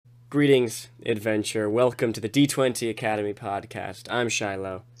Greetings, adventure. Welcome to the D20 Academy podcast. I'm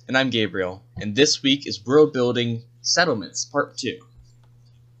Shiloh. And I'm Gabriel. And this week is World Building Settlements, Part 2.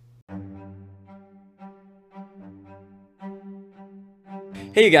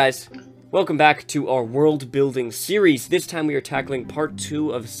 Hey you guys, welcome back to our world building series. This time we are tackling Part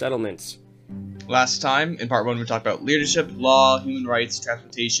 2 of Settlements. Last time, in Part 1, we talked about leadership, law, human rights,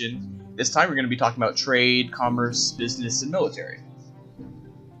 transportation. This time we're going to be talking about trade, commerce, business, and military.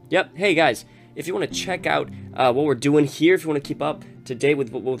 Yep, hey guys, if you want to check out what we're doing here, if you want to keep up to date with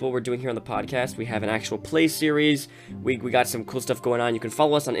what we're doing here on the podcast, we have an actual play series. We got some cool stuff going on. You can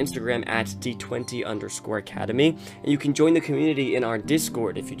follow us on Instagram at D20_Academy, and you can join the community in our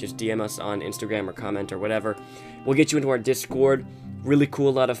Discord if you just DM us on Instagram or comment or whatever. We'll get you into our Discord. Really cool,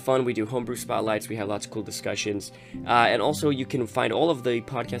 a lot of fun. We do homebrew spotlights. We have lots of cool discussions. And also, you can find all of the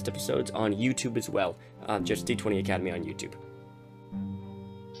podcast episodes on YouTube as well. Just D20 Academy on YouTube.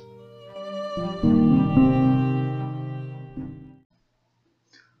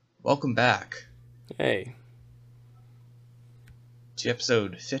 Welcome back. Hey. To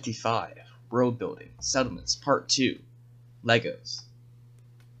episode 55, World Building Settlements, Part 2, Legos.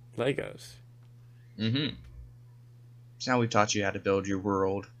 Legos. Mm-hmm. So now we've taught you how to build your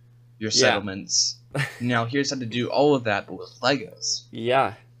world, your settlements. Now here's how to do all of that with Legos.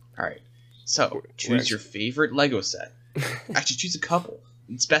 Yeah. Alright, so choose your favorite Lego set. Actually, choose a couple.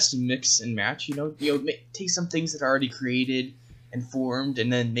 It's best to mix and match, take some things that are already created and formed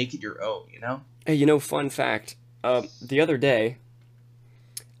and then make it your own, Hey, fun fact. The other day,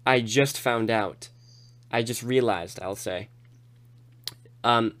 I just found out, I just realized, I'll say,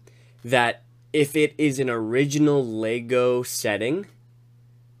 that if it is an original Lego setting,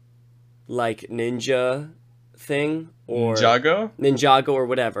 like Ninja thing, or Ninjago or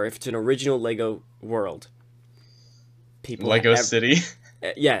whatever, if it's an original Lego world, Lego City.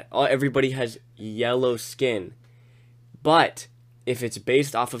 Yeah, everybody has yellow skin. But if it's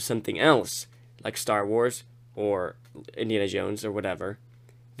based off of something else, like Star Wars or Indiana Jones or whatever,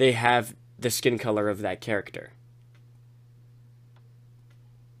 they have the skin color of that character.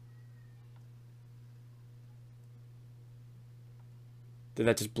 Did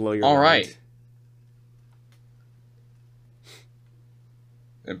that just blow your mind? All right.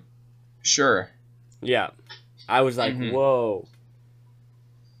 Sure. Yeah. I was like, whoa.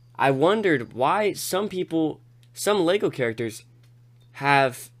 I wondered why some Lego characters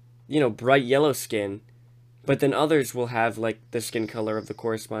have, bright yellow skin, but then others will have, like, the skin color of the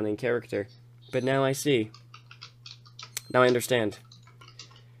corresponding character. But now I see. Now I understand.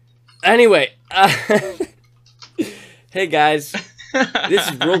 Anyway, hey guys,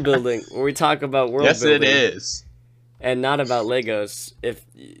 this is world building, where we talk about world building. Yes, it is. And not about Legos, if,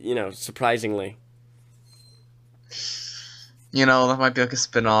 surprisingly. That might be like a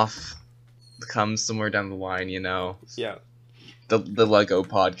spin-off that comes somewhere down the line, Yeah. The Lego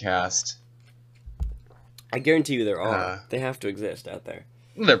podcast. I guarantee you there are. They have to exist out there.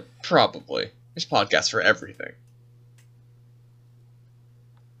 There probably. There's podcasts for everything.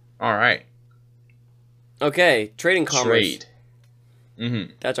 Alright. Okay, trading commerce. Trade.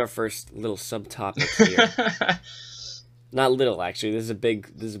 Mm-hmm. That's our first little subtopic here. Not little, actually. This is a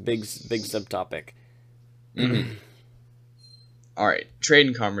big subtopic. Mm-hmm. Alright, trade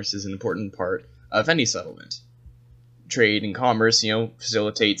and commerce is an important part of any settlement. Trade and commerce,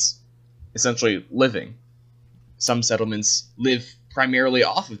 facilitates essentially living. Some settlements live primarily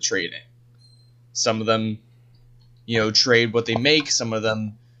off of trading. Some of them, trade what they make. Some of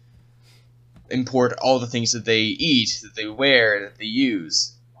them import all the things that they eat, that they wear, that they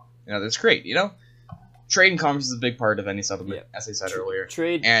use. That's great, Trade and commerce is a big part of any settlement, as I said earlier.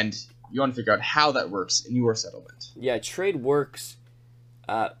 Trade. And you want to figure out how that works in your settlement. Yeah, trade works.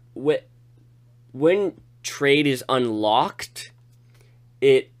 When trade is unlocked,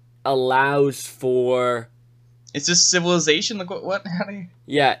 it allows for... It's just civilization? Like, what? How do you...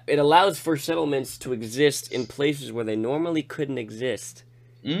 Yeah, it allows for settlements to exist in places where they normally couldn't exist.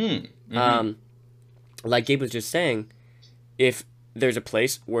 Mm-hmm. Like Gabe was just saying, if there's a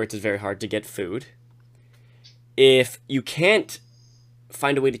place where it's very hard to get food, if you can't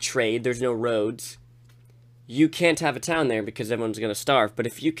find a way to trade, there's no roads, you can't have a town there because everyone's going to starve. But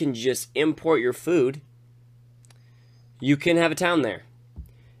if you can just import your food, you can have a town there.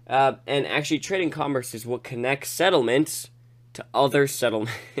 And actually, trade and commerce is what connects settlements to other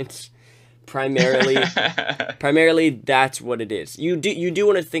settlements. Primarily, that's what it is. You do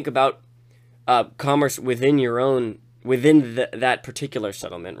want to think about commerce within that particular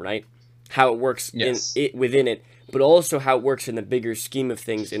settlement, right? How it works within it, but also how it works in the bigger scheme of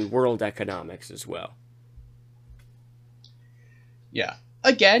things in world economics as well. Yeah.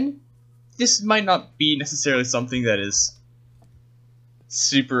 again, this might not be necessarily something that is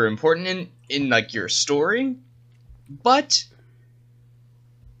super important in like your story, but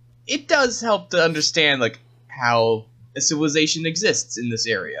it does help to understand like how a civilization exists in this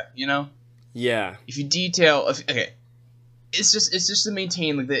area, you know? Yeah. If you detail okay, it's just to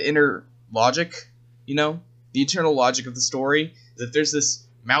maintain like the inner logic, you know? The internal logic of the story is that there's this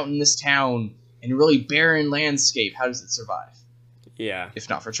mountainous town and really barren landscape. How does it survive? Yeah. If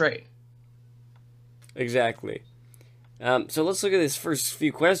not for trade. Exactly. So let's look at this first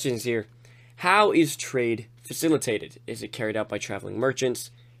few questions here. How is trade facilitated? Is it carried out by traveling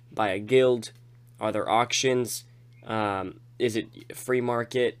merchants, by a guild? Are there auctions? Is it free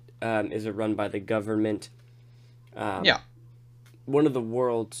market? Is it run by the government? Yeah. One of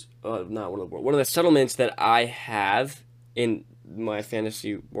the settlements that I have in my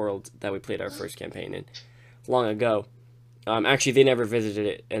fantasy world that we played our first campaign in long ago. Actually, they never visited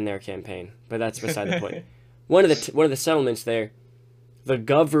it in their campaign, but that's beside the point. One of the settlements there, the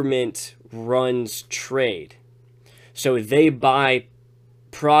government runs trade, so they buy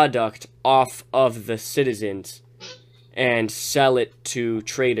product off of the citizens and sell it to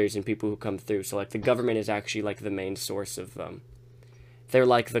traders and people who come through. So like the government is actually like the main source of they're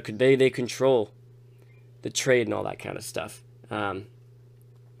like they control the trade and all that kind of stuff. And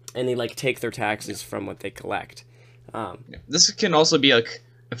they like take their taxes from what they collect. This can also be like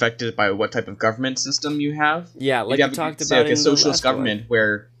affected by what type of government system you have. Yeah, like you we talked say, about like in a socialist the last government one.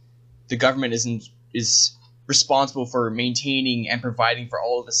 where the government is responsible for maintaining and providing for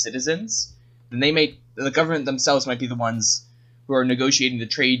all of the citizens. Then the government themselves might be the ones who are negotiating the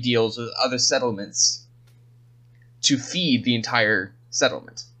trade deals with other settlements to feed the entire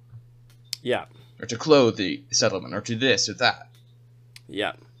settlement. Yeah. Or to clothe the settlement, or to this or that.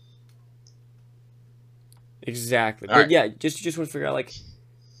 Yeah. Exactly. All But right. yeah, just want to figure out like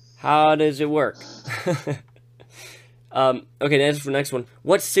how does it work? Okay, that's for the next one.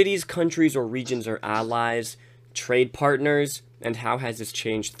 What cities, countries, or regions are allies, trade partners, and how has this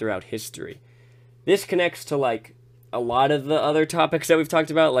changed throughout history? This connects to like a lot of the other topics that we've talked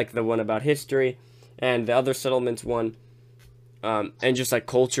about, like the one about history and the other settlements one, and just like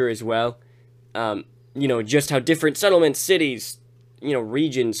culture as well. Just how different settlements, cities,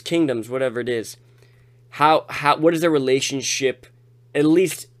 regions, kingdoms, whatever it is, what is their relationship, at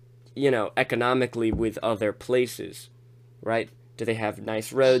least, economically with other places, right? Do they have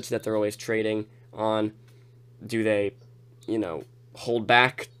nice roads that they're always trading on? Do they, hold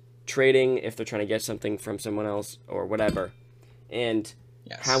back trading if they're trying to get something from someone else or whatever? And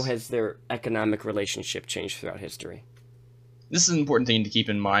Yes. how has their economic relationship changed throughout history? This is an important thing to keep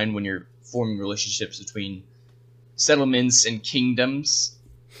in mind when you're forming relationships between settlements and kingdoms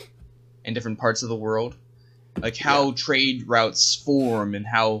in different parts of the world. Like how trade routes form and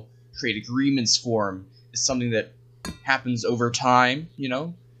how trade agreements form is something that happens over time,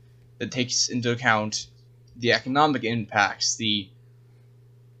 that takes into account the economic impacts, the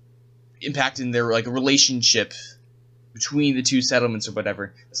impact in their like relationship between the two settlements or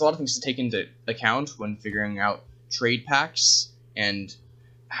whatever. There's a lot of things to take into account when figuring out trade pacts and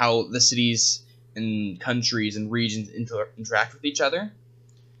how the cities and countries and regions interact with each other.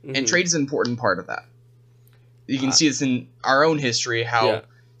 Mm-hmm. And trade is an important part of that. You can see this in our own history, how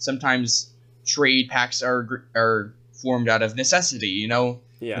sometimes trade pacts are formed out of necessity,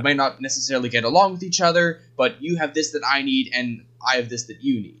 They might not necessarily get along with each other, but you have this that I need, and I have this that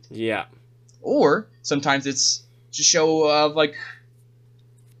you need. Yeah. Or sometimes it's to show of like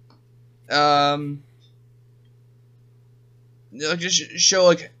just show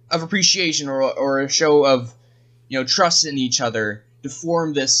like of appreciation or a show of trust in each other to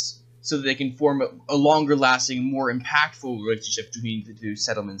form this so that they can form a longer lasting, more impactful relationship between the two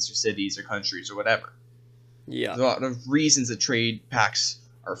settlements or cities or countries or whatever. Yeah. There's a lot of reasons that trade pacts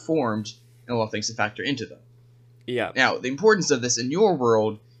are formed and a lot of things to factor into them. Yeah. Now, the importance of this in your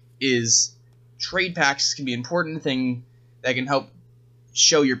world is trade pacts can be an important thing that can help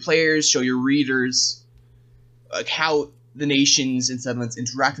show your players, show your readers, like how the nations and settlements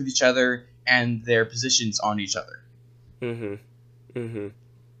interact with each other and their positions on each other. Mm-hmm. Mm-hmm.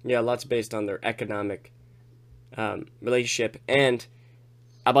 Yeah, lots based on their economic relationship, and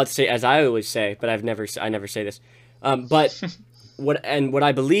I'm about to say, as I always say, but I never say this. But what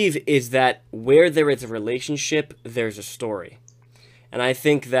I believe is that where there is a relationship, there's a story, and I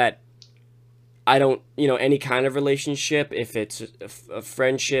think that any kind of relationship, if it's a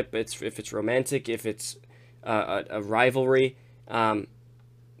friendship, if it's romantic, if it's a rivalry, where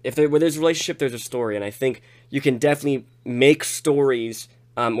there's a relationship, there's a story, and I think you can definitely make stories,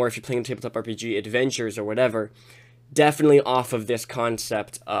 or if you're playing tabletop RPG adventures or whatever, definitely off of this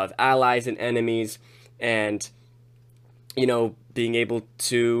concept of allies and enemies, and being able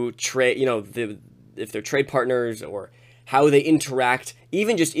to trade, if they're trade partners, or how they interact,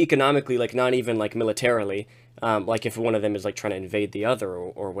 even just economically, like not even like militarily, like if one of them is like trying to invade the other,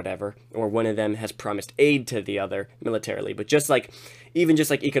 or whatever, or one of them has promised aid to the other militarily, but just like, even just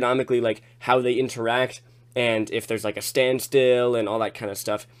like economically, like how they interact, and if there's like a standstill and all that kind of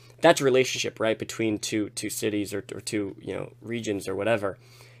stuff. That's a relationship, right, between two cities, or two, regions, or whatever.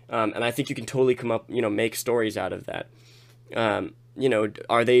 And I think you can totally come up, make stories out of that.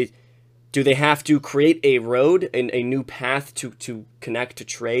 Do they have to create a road, a new path to connect, to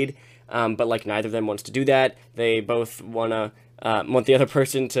trade? But like neither of them wants to do that. They both want the other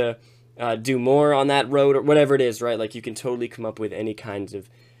person to do more on that road, or whatever it is, right? Like you can totally come up with any kinds of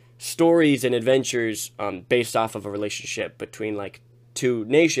stories and adventures based off of a relationship between like two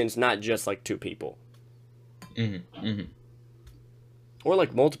nations, not just like two people. Mm-hmm. Mm-hmm. Or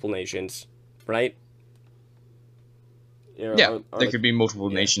like multiple nations, right? There could be multiple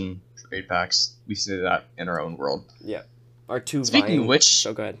nation trade packs. We see that in our own world. Yeah. Speaking of which,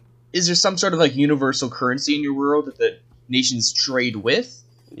 go ahead. Is there some sort of like universal currency in your world that the nations trade with?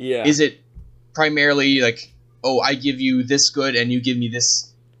 Yeah. Is it primarily like, oh, I give you this good and you give me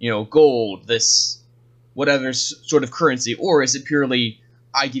this, gold, this whatever sort of currency, or is it purely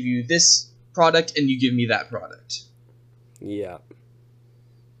I give you this product and you give me that product? Yeah.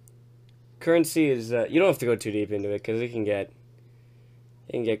 Currency is you don't have to go too deep into it because it can get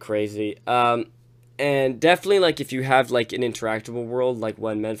crazy. And definitely like if you have like an interactable world, like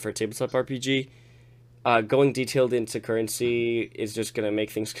one meant for a tabletop RPG, going detailed into currency is just gonna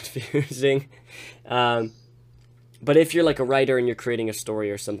make things confusing. But if you're like a writer and you're creating a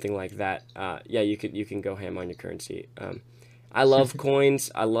story or something like that, you can go ham on your currency. I love coins.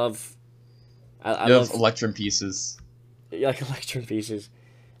 I love Electrum pieces. Yeah, like Electrum pieces.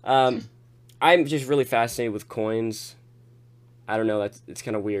 I'm just really fascinated with coins. I don't know, it's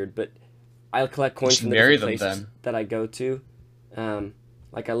kind of weird, but I collect coins from the different places that I go to.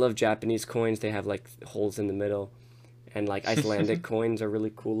 Like I love Japanese coins. They have like holes in the middle, and like Icelandic coins are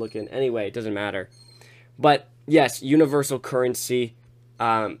really cool looking. Anyway, it doesn't matter. But yes, universal currency.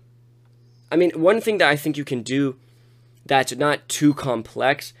 I mean, one thing that I think you can do that's not too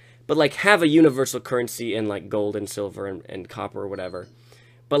complex, but like have a universal currency in like gold and silver and copper or whatever.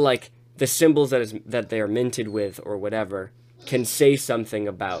 But like the symbols that they are minted with or whatever can say something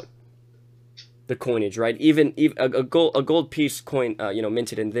about the coinage, right? Even a gold piece coin,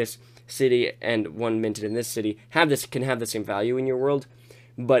 minted in this city and one minted in this city can have the same value in your world.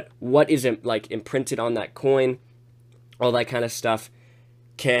 But what is like imprinted on that coin, all that kind of stuff,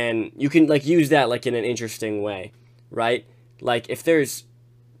 you can like use that like in an interesting way, right? Like if there's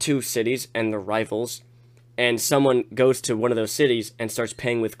two cities and they're rivals, and someone goes to one of those cities and starts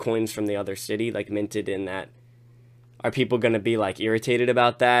paying with coins from the other city, like minted in that, are people gonna be like irritated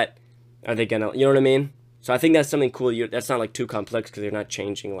about that? Are they gonna, you know what I mean? So I think that's something cool. That's not like too complex because you're not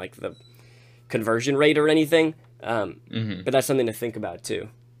changing like the conversion rate or anything. But that's something to think about too.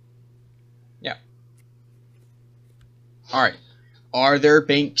 Yeah. All right. Are there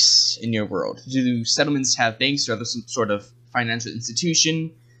banks in your world? Do settlements have banks, or are there some sort of financial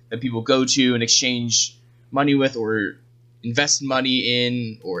institution that people go to and exchange money with, or invest money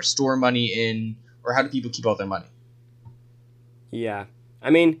in, or store money in, or how do people keep all their money? Yeah. I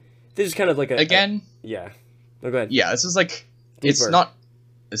mean, this is kind of like yeah. Oh, go ahead. Yeah, this is like, Deeper. It's not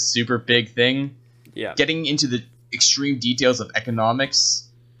a super big thing. Yeah. Getting into the extreme details of economics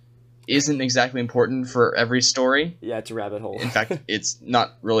isn't exactly important for every story. Yeah, it's a rabbit hole. In fact, it's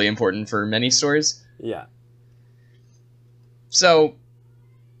not really important for many stories. Yeah. So,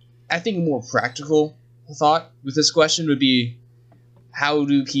 I think a more practical thought with this question would be, how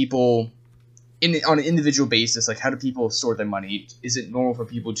do people, on an individual basis, like how do people store their money? Is it normal for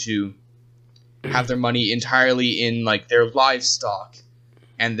people to have their money entirely in like their livestock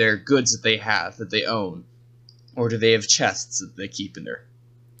and their goods that they have, that they own? Or do they have chests that they keep in there?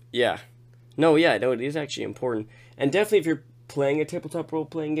 Yeah. No, it is actually important. And definitely if you're playing a tabletop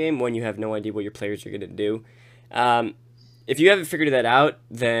role-playing game, when you have no idea what your players are going to do, if you haven't figured that out,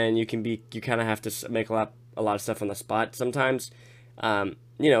 then you kind of have to make a lot of stuff on the spot sometimes.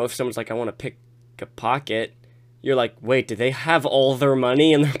 If someone's like, I want to pick a pocket, you're like, wait, do they have all their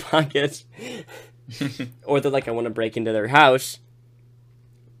money in their pockets? Or they're like, I want to break into their house.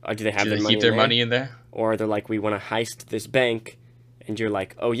 Or do they have keep their money in there? Or they're like, we want to heist this bank. And you're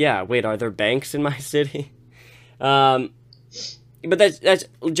like, oh yeah, wait, are there banks in my city? But that's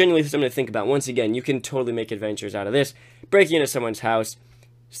genuinely something to think about. Once again, you can totally make adventures out of this. Breaking into someone's house,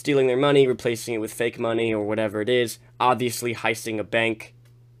 stealing their money, replacing it with fake money or whatever it is. Obviously, heisting a bank,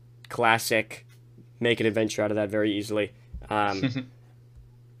 classic. Make an adventure out of that very easily.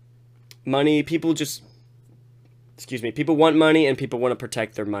 Money, people want money and people want to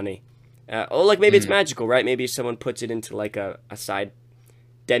protect their money. Like maybe it's magical, right? Maybe someone puts it into like a side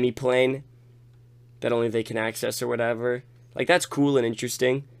demi-plane that only they can access or whatever. Like that's cool and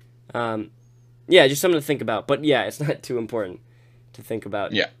interesting. Yeah, just something to think about. But yeah, it's not too important to think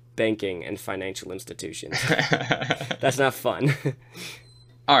about banking and financial institutions. That's not fun.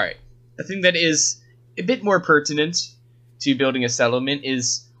 All right. I think that is a bit more pertinent to building a settlement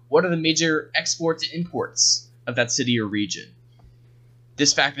is what are the major exports and imports of that city or region?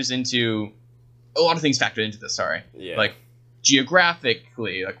 This factors into a lot of things factor into this, Yeah. Like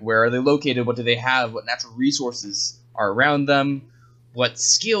geographically, like where are they located, what do they have, what natural resources are around them, what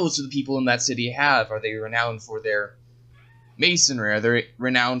skills do the people in that city have? Are they renowned for their masonry? Are they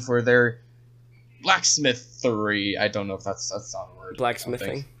renowned for their blacksmithery? I don't know if that's not a word.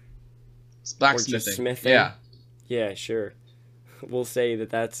 Blacksmithing? It's blacksmithing. Or just smithing? Yeah. Yeah, sure. We'll say that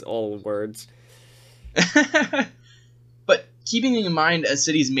that's all words. But keeping in mind a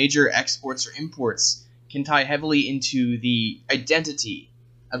city's major exports or imports can tie heavily into the identity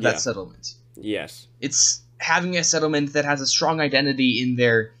of that settlement. Yes. It's having a settlement that has a strong identity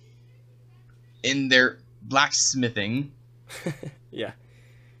in their blacksmithing. Yeah.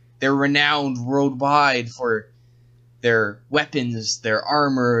 They're renowned worldwide for their weapons, their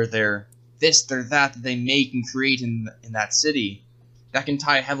armor, their this, their that they make and create in that city. That can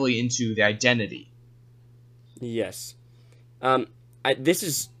tie heavily into the identity. Yes. This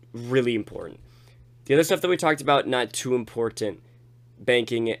is really important. The other stuff that we talked about, not too important.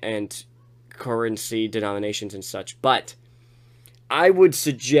 Banking and currency denominations and such. But I would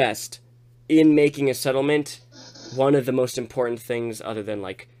suggest in making a settlement, one of the most important things other than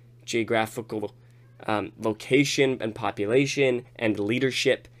like geographical location and population and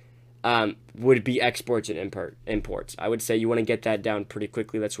leadership would be exports and imports. I would say you want to get that down pretty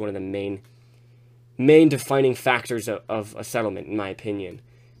quickly. That's one of the main defining factors of a settlement, in my opinion.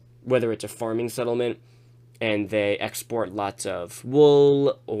 Whether it's a farming settlement and they export lots of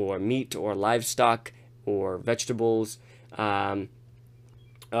wool or meat or livestock or vegetables,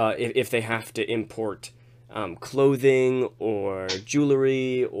 if they have to import clothing or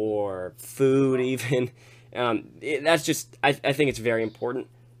jewelry or food even, that's just, I think it's very important.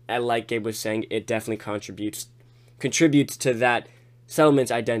 And like Gabe was saying, it definitely contributes to that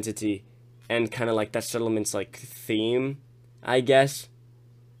settlement's identity and kind of like that settlement's like theme, I guess.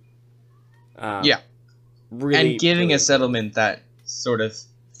 Really, and giving really a settlement that sort of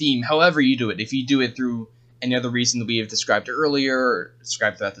theme, however you do it, if you do it through any other reason that we have described earlier or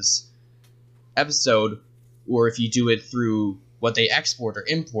described throughout this episode, or if you do it through what they export or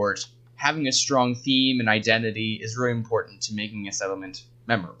import, having a strong theme and identity is really important to making a settlement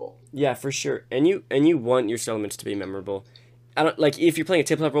memorable. Yeah, for sure. And you want your settlements to be memorable. I don't like if you're playing a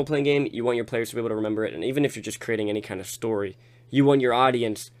tabletop role playing game, you want your players to be able to remember it, and even if you're just creating any kind of story, you want your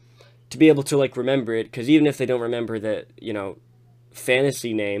audience to be able to like remember it, because even if they don't remember the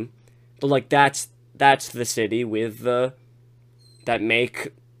fantasy name, but like that's the city with that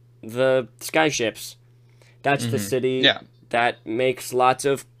make the skyships. That's the city that makes lots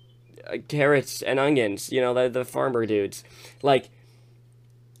of carrots and onions. The farmer dudes. Like,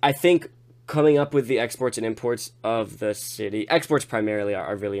 I think coming up with the exports and imports of the city, exports primarily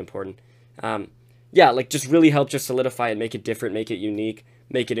are really important. Just really help just solidify it, make it different, make it unique,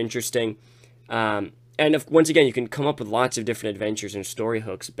 make it interesting. And once again, you can come up with lots of different adventures and story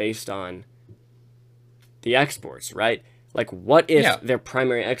hooks based on the exports, right? Like, what if their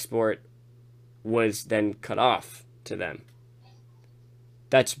primary export was then cut off to them?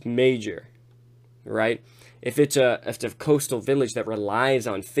 That's major, right? If it's a coastal village that relies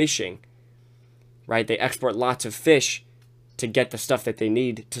on fishing, right? They export lots of fish to get the stuff that they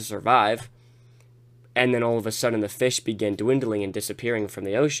need to survive, and then all of a sudden the fish begin dwindling and disappearing from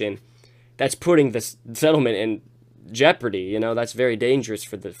the ocean. That's putting the settlement in jeopardy. That's very dangerous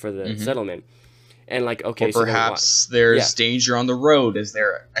for the settlement. And like, okay, or perhaps there's danger on the road as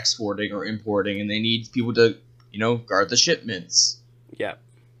they're exporting or importing, and they need people to, guard the shipments. Yeah,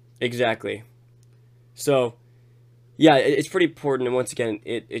 exactly. So, yeah, it's pretty important. And once again,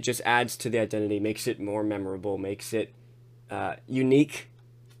 it just adds to the identity, makes it more memorable, makes it unique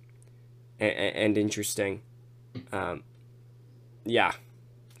and interesting. Yeah,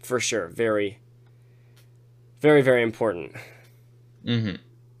 for sure. Very, very, very important.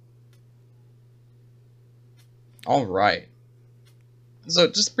 All right. So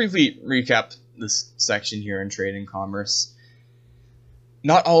just briefly recap this section here in trade and commerce.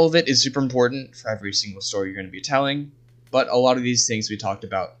 Not all of it is super important for every single story you're going to be telling, but a lot of these things we talked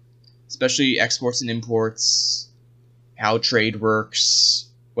about, especially exports and imports, how trade works,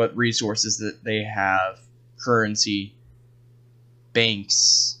 what resources that they have, currency,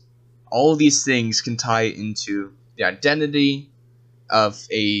 banks, all of these things can tie into the identity of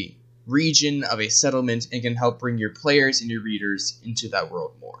a region, of a settlement, and can help bring your players and your readers into that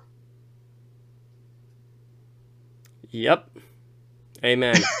world more. Yep.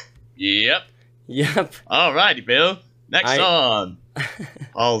 Amen. Yep. Yep. Alrighty, Bill. Next on.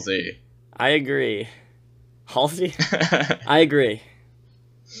 Halsey. I agree. Halsey? I agree.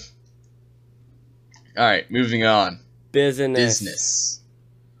 Alright, moving on. Business.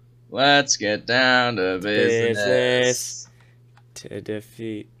 Let's get down to business. To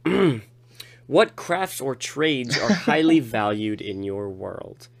defeat. What crafts or trades are highly valued in your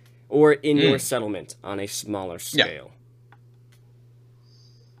world? Or in your settlement on a smaller scale?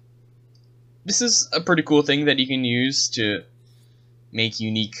 This is a pretty cool thing that you can use to make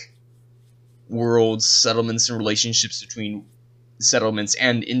unique worlds, settlements, and relationships between settlements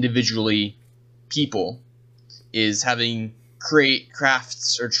and individually people, is having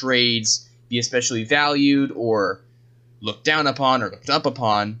crafts or trades be especially valued or looked down upon or looked up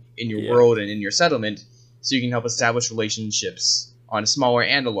upon in your world and in your settlement, so you can help establish relationships on a smaller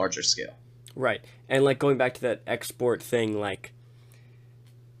and a larger scale. Right. And like going back to that export thing, like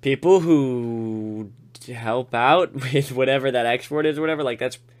people who help out with whatever that export is or whatever, like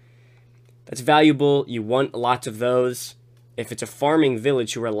that's valuable. You want lots of those. If it's a farming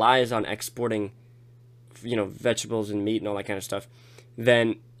village who relies on exporting, vegetables and meat and all that kind of stuff,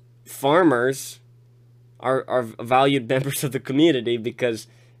 then farmers are valued members of the community because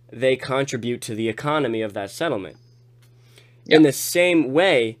they contribute to the economy of that settlement. Yep. In the same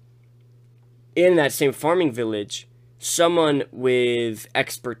way, in that same farming village, someone with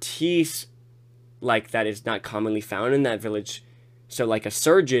expertise like that is not commonly found in that village, so like a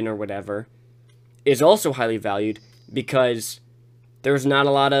surgeon or whatever, is also highly valued because there's not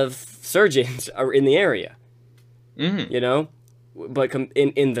a lot of surgeons in the area. But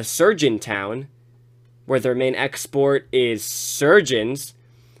in the surgeon town, where their main export is surgeons,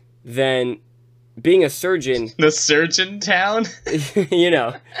 then being a surgeon... The surgeon town?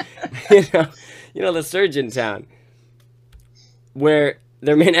 the surgeon town, where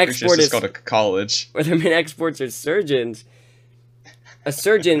their main export is called a college. Where their main exports are surgeons. A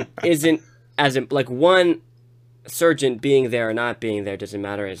surgeon isn't like one surgeon being there or not being there doesn't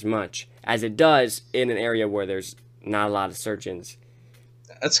matter as much as it does in an area where there's not a lot of surgeons.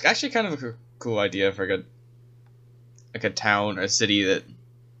 That's actually kind of a cool idea for a town or a city that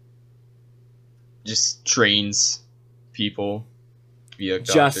just trains people via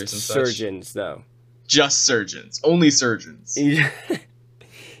doctors and such. Just surgeons, though. Just surgeons. Only surgeons.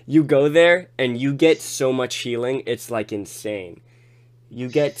 You go there and you get so much healing, it's like insane. You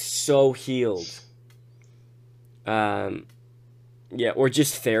get so healed. Or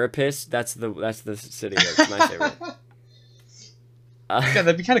just therapists. That's the city that's my favorite. Yeah,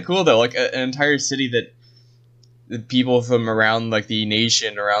 that'd be kind of cool though. Like an entire city that the people from around like the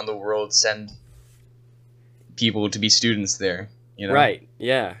nation, around the world, send people to be students there. Right?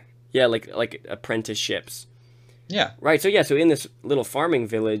 Yeah. Yeah, like apprenticeships. Yeah. Right. So in this little farming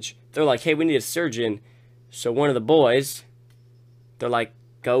village, they're like, hey, we need a surgeon. So one of the boys, they're like,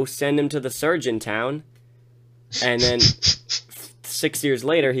 go send him to the surgeon town. And then 6 years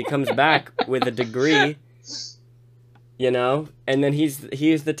later, he comes back with a degree, and then he's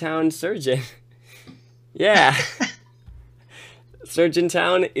the town surgeon. Yeah. Surgeon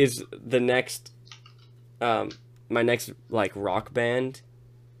Town is the next, my next, like, rock band.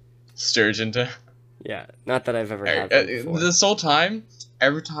 Surgeon Town? Yeah, not that I've ever had one before. This whole time,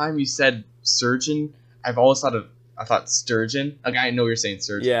 every time you said surgeon, I thought sturgeon. Like, I know you're saying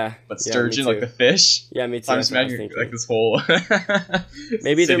surgeon. Yeah. But sturgeon, like the fish? Yeah, me too. I'm just imagining like this whole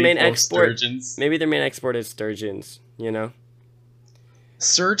maybe their main export sturgeons. Maybe their main export is sturgeons,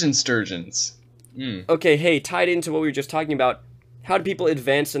 Sturgeons. Okay, hey, tied into what we were just talking about, how do people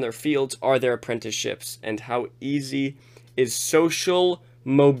advance in their fields? Are there apprenticeships? And how easy is social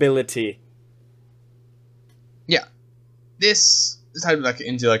mobility? Yeah. This is tied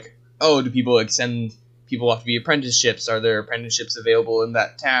into do people send people off to be apprenticeships? Are there apprenticeships available in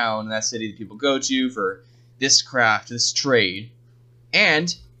that town, in that city that people go to for this craft, this trade?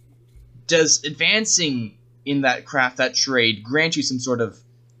 And does advancing in that craft, that trade, grant you some sort of,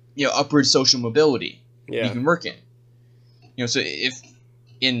 upward social mobility you can work in? So if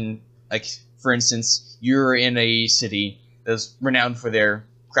for instance, you're in a city that's renowned for their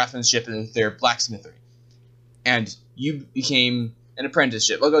craftsmanship and their blacksmithery, and you became an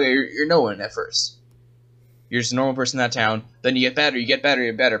apprenticeship. Like, okay, you're no one at first. You're just a normal person in that town. Then you get better, you get better,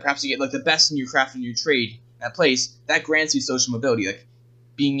 you get better. Perhaps you get like the best in your craft and your trade in that place. That grants you social mobility, like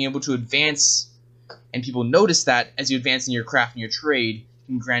being able to advance, and people notice that as you advance in your craft and your trade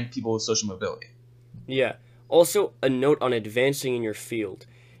can grant people social mobility. Yeah. Also, a note on advancing in your field.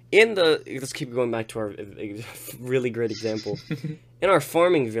 Let's keep going back to our really great example. In our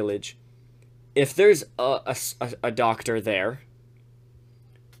farming village, if there's a doctor there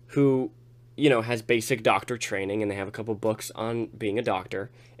who, has basic doctor training and they have a couple books on being a doctor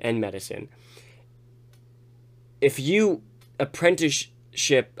and medicine, if you apprentice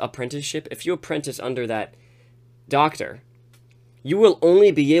under that doctor, you will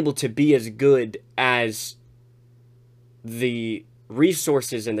only be able to be as good as the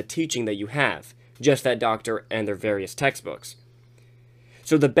resources and the teaching that you have, just that doctor and their various textbooks.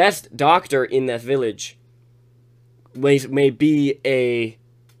 So the best doctor in that village may be a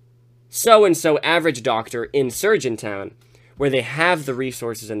so-and-so average doctor in Surgeon Town, where they have the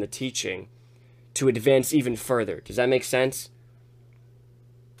resources and the teaching to advance even further. Does that make sense?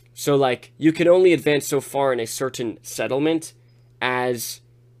 So, like, you can only advance so far in a certain settlement as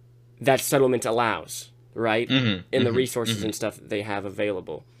that settlement allows, right? In the resources and stuff they have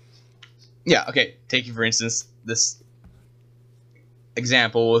available. Yeah, okay. Taking, for instance, this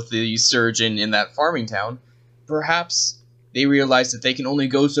example with the surgeon in that farming town, perhaps they realize that they can only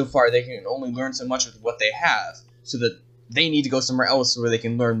go so far, they can only learn so much with what they have, so that they need to go somewhere else where they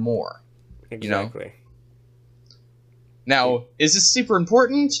can learn more. Exactly. Now, is this super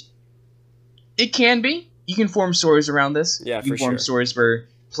important? It can be. You can form stories around this. Yeah, you can form stories where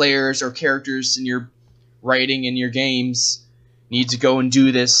players or characters in your writing in your games need to go and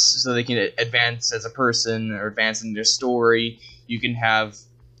do this so they can advance as a person or advance in their story. You can have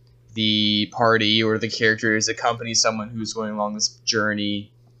the party or the characters accompany someone who's going along this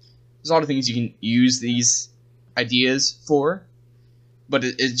journey. There's a lot of things you can use these ideas for, but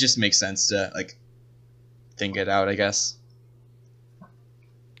it just makes sense to, like, think it out, I guess.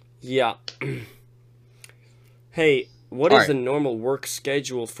 Yeah. Hey, what is the normal work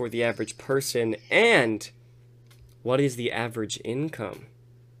schedule for the average person, and what is the average income?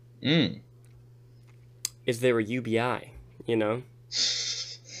 Is there a UBI,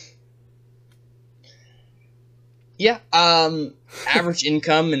 Yeah, average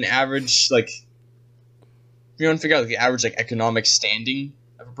income and average, like, you want to figure out, like, the average, like, economic standing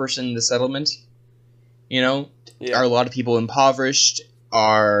of a person in the settlement, Are a lot of people impoverished?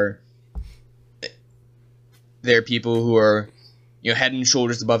 Are there people who are, head and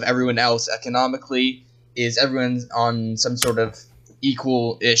shoulders above everyone else economically? Is everyone on some sort of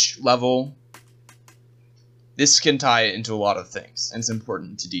equal-ish level? This can tie it into a lot of things, and it's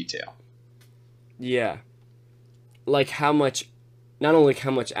important to detail. Yeah. Like not only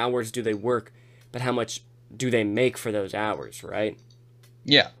how much hours do they work, but how much do they make for those hours, right?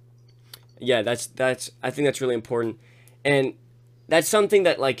 Yeah. Yeah, I think that's really important. And that's something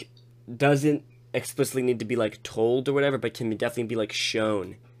that, like, doesn't explicitly need to be, like, told or whatever, but can definitely be, like,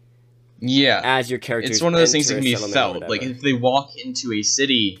 shown. Yeah. As your characters. It's one of those things that can be felt. Like, if they walk into a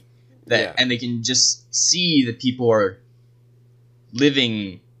city and they can just see that people are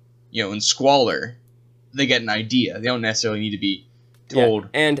living, in squalor, they get an idea. They don't necessarily need to be told,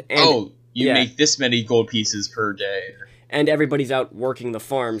 you make this many gold pieces per day. And everybody's out working the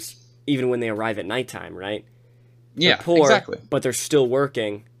farms even when they arrive at nighttime, right? Yeah, they're poor, exactly. But they're still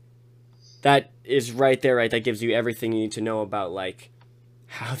working. That is right there, right? That gives you everything you need to know about, like,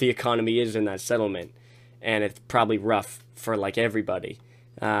 how the economy is in that settlement. And it's probably rough for, like, everybody.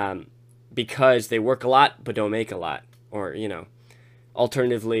 Because they work a lot, but don't make a lot. Or,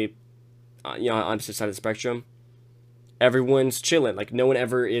 alternatively, on the opposite side of the spectrum, everyone's chilling. Like, no one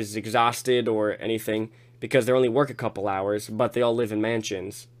ever is exhausted or anything because they only work a couple hours, but they all live in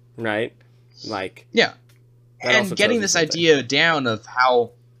mansions, right? Like, yeah. And getting this idea down of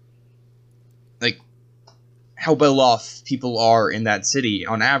how well off people are in that city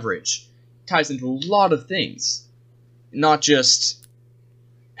on average ties into a lot of things. Not just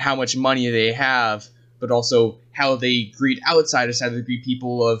how much money they have, but also how they greet outsiders, how they greet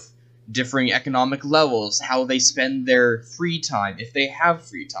people of differing economic levels, how they spend their free time, if they have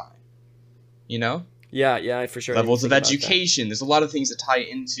free time. Yeah, for sure. Levels of education. There's a lot of things that tie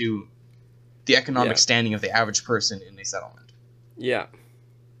into the economic standing of the average person in a settlement. Yeah.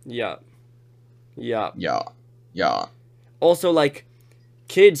 Also, like,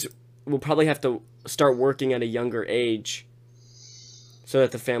 kids will probably have to start working at a younger age so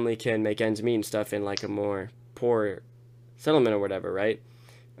that the family can make ends meet and stuff in, like, a more poor settlement or whatever, right?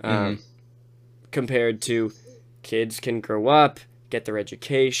 Compared to kids can grow up, get their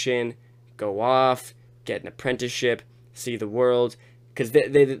education, go off, get an apprenticeship, see the world, because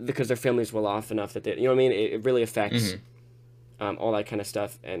because their family's well off enough that they, you know what I mean. It really affects all that kind of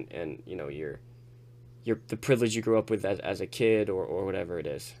stuff, and you know your the privilege you grew up with as a kid or whatever it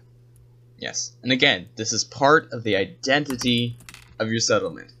is. Yes, and again, this is part of the identity of your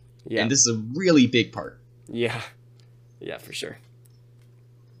settlement, and this is a really big part. Yeah, for sure.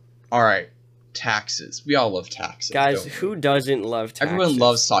 All right, taxes. We all love taxes, guys. Who doesn't love taxes? Everyone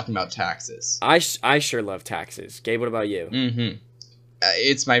loves talking about taxes. I sure love taxes. Gabe, what about you?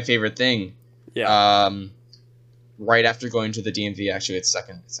 It's my favorite thing. Yeah. Right after going to the DMV, actually, it's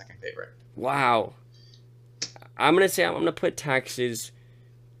second favorite. Wow. I'm gonna put taxes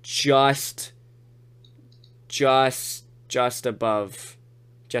just above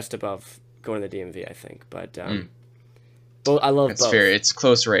going to the DMV, I think. But I love both. That's fair. It's a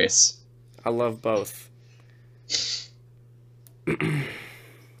close race. I love both.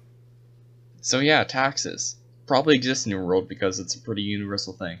 So yeah, taxes probably exist in your world because it's a pretty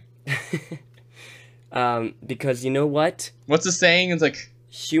universal thing. Because you know what? What's the saying? It's like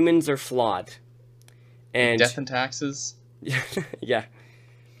humans are flawed. And death and taxes? Yeah.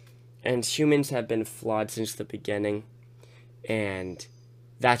 And humans have been flawed since the beginning. And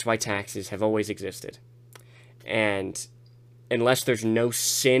that's why taxes have always existed. And unless there's no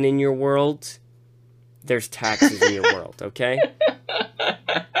sin in your world, there's taxes in your world, okay?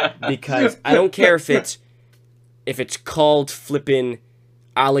 Because I don't care if it's called flippin'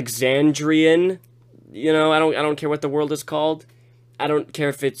 Alexandrian, you know, I don't care what the world is called. I don't care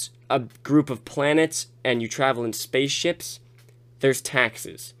if it's a group of planets and you travel in spaceships. There's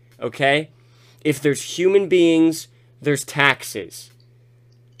taxes, okay? If there's human beings, there's taxes.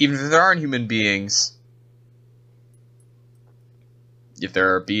 Even if there aren't human beings. If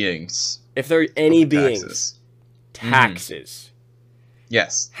there are beings. If there are any beings. Taxes.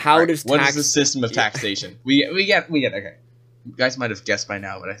 Yes. How does what is the system of taxation? we get okay. You guys might have guessed by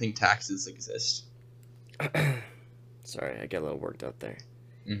now, but I think taxes exist. Sorry, I get a little worked up there.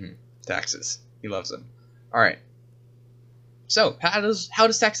 Taxes. He loves them. All right. So, how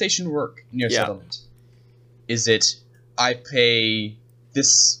does taxation work in your settlement? Is it I pay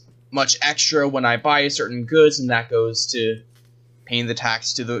this much extra when I buy certain goods, and that goes to paying the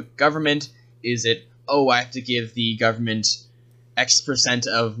tax to the government? Is it, oh, I have to give the government X%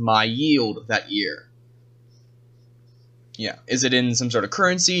 of my yield that year? Yeah. Is it in some sort of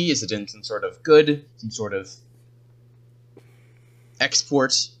currency? Is it in some sort of good? Some sort of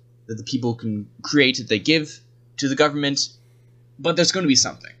export that the people can create that they give to the government? But there's going to be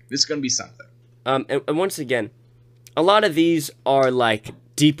something. There's going to be something. And once again, a lot of these are like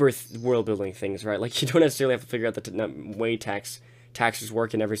deeper world-building things, right? Like you don't necessarily have to figure out the way taxes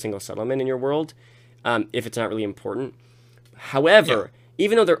work in every single settlement in your world, if it's not really important. However,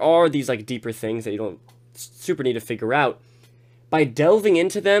 even though there are these like deeper things that you don't super need to figure out, by delving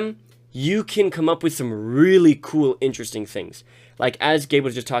into them, you can come up with some really cool, interesting things. Like as Gabe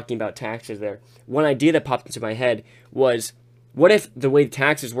was just talking about taxes there, one idea that popped into my head was, what if the way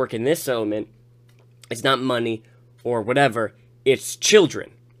taxes work in this settlement is not money or whatever, it's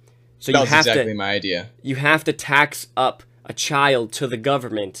children. So that was exactly my idea. You have to tax up a child to the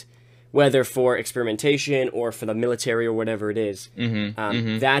government, whether for experimentation or for the military or whatever it is.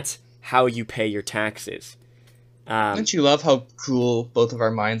 That's how you pay your taxes. Don't you love how cool both of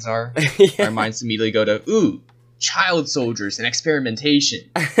our minds are? Our minds immediately go to, ooh, child soldiers and experimentation.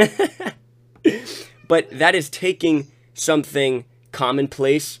 But that is taking something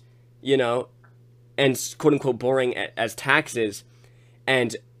commonplace, you know, and quote-unquote boring as taxes,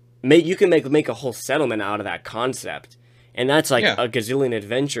 and you can make a whole settlement out of that concept. And that's like a gazillion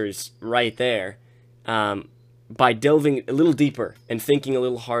adventures right there, by delving a little deeper and thinking a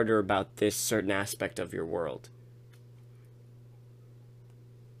little harder about this certain aspect of your world.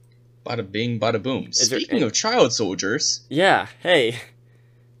 Bada bing, bada boom. Speaking of child soldiers... Yeah, hey.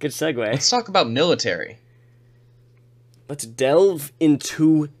 Good segue. Let's talk about military. Let's delve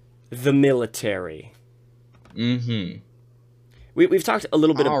into the military. We've talked a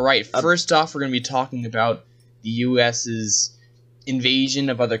little bit about... Alright, first off, we're going to be talking about the U.S.'s invasion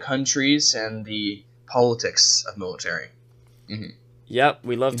of other countries and the politics of military. Yep,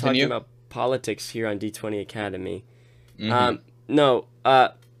 we love talking about politics here on D20 Academy.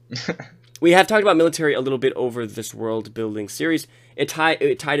 We have talked about military a little bit over this world building series. It tied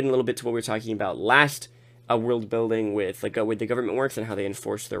in a little bit to what we were talking about last world building with like way the government works and how they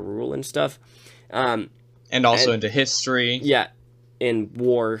enforce their rule and stuff. And also into history. Yeah, in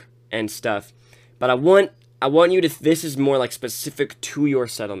war and stuff. But I want you to, this is more like specific to your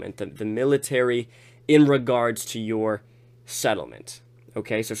settlement, the military in regards to your settlement.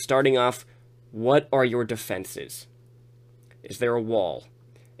 Okay, so starting off, what are your defenses? Is there a wall?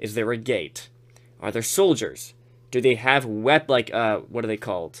 Is there a gate? Are there soldiers? Do they have what are they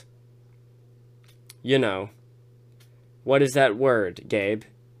called? You know. What is that word, Gabe?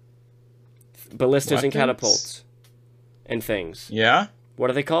 Ballistas Weapons? and catapults. And things. Yeah? What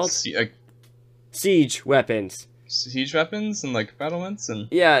are they called? Siege weapons. Siege weapons and, like, battlements and...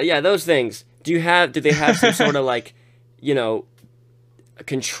 Yeah, those things. Do they have some sort of, like, you know,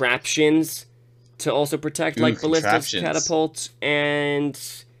 contraptions to also protect, Ooh, like, ballistas, contraptions. catapults, and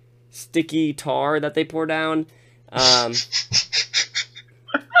sticky tar that they pour down?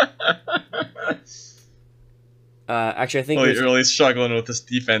 Actually, I think... Oh, you're really struggling with this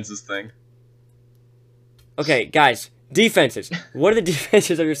defenses thing. Okay, guys, defenses. What are the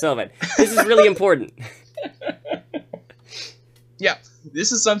defenses of your settlement? This is really important. Yeah,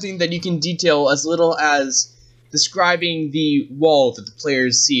 this is something that you can detail as little as describing the wall that the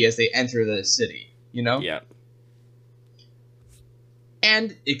players see as they enter the city, you know? Yeah.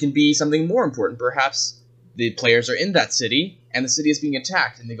 And it can be something more important. Perhaps the players are in that city, and the city is being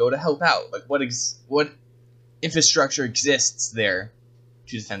attacked, and they go to help out. Like, what infrastructure exists there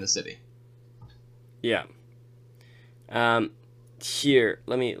to defend the city? Yeah. Here,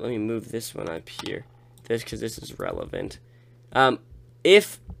 let me move this one up here, because this is relevant.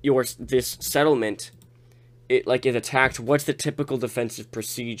 If this settlement, is attacked, what's the typical defensive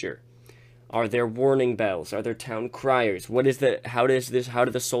procedure? Are there warning bells? Are there town criers? How do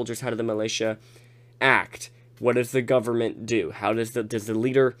the soldiers, how do the militia act? What does the government do? Does the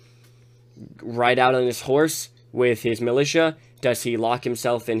leader ride out on his horse with his militia? Does he lock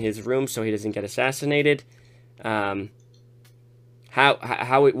himself in his room so he doesn't get assassinated? What's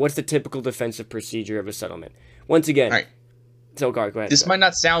the typical defensive procedure of a settlement? Once again, Right. So go ahead. This might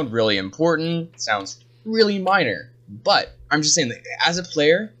not sound really important, it sounds really minor, but I'm just saying that as a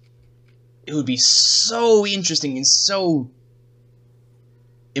player, it would be so interesting and so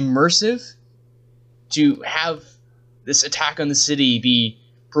immersive to have this attack on the city be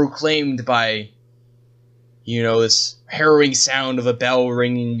proclaimed by, you know, this harrowing sound of a bell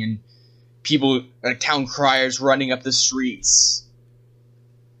ringing and people, town criers running up the streets,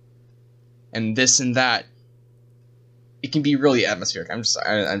 and this and that. It can be really atmospheric. I'm just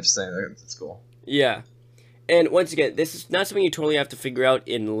saying that it's cool. Yeah, and once again, this is not something you totally have to figure out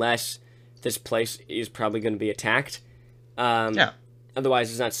unless this place is probably going to be attacked. Yeah.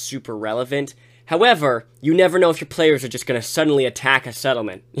 Otherwise, it's not super relevant. However, you never know if your players are just going to suddenly attack a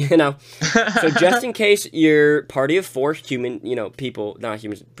settlement, you know? So just in case your party of 4 people, not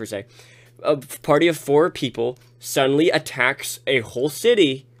humans per se, a party of 4 people suddenly attacks a whole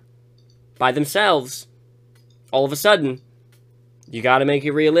city by themselves, all of a sudden, you got to make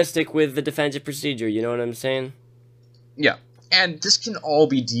it realistic with the defensive procedure, you know what I'm saying? Yeah. And this can all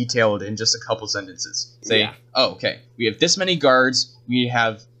be detailed in just a couple sentences. Say, oh, okay, we have this many guards, we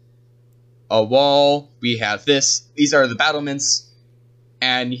have a wall, we have this, these are the battlements,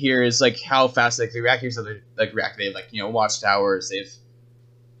 and here's, like, how fast they react, here's how they, like, react. They have, like, you know, watchtowers, they have,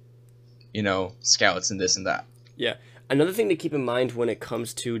 you know, scouts and this and that. Yeah. Another thing to keep in mind when it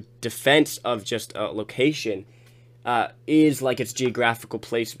comes to defense of just a location is, like, its geographical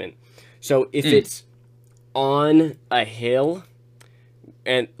placement. So if it's on a hill,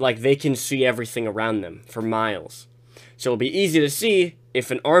 and, like, they can see everything around them for miles. So it'll be easy to see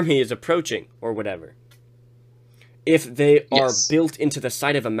if an army is approaching, or whatever. If they are built into the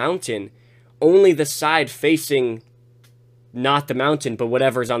side of a mountain, only the side facing not the mountain, but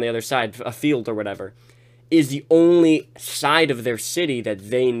whatever's on the other side, a field or whatever, is the only side of their city that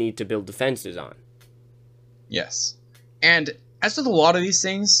they need to build defenses on. Yes. And as with a lot of these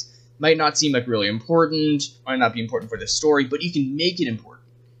things, might not seem like really important, might not be important for the story, but you can make it important.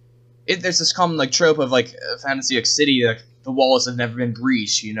 There's this common, like, trope of, like, a fantasy, like, city, like, the walls have never been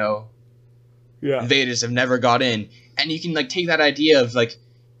breached, you know? Yeah. Invaders have never got in. And you can, like, take that idea of, like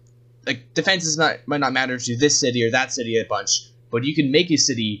defenses might not matter to this city or that city a bunch, but you can make a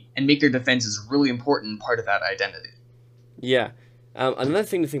city and make their defenses a really important part of that identity. Yeah. Another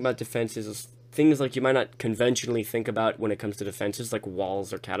thing to think about defenses is things like you might not conventionally think about when it comes to defenses, like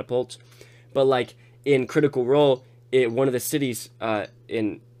walls or catapults. But, like, in Critical Role, one of the cities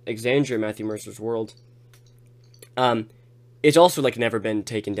in Exandria, Matthew Mercer's world, it's also, like, never been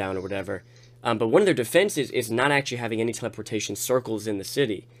taken down or whatever. But one of their defenses is not actually having any teleportation circles in the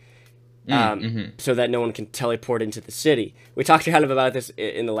city. So that no one can teleport into the city. We talked kind of about this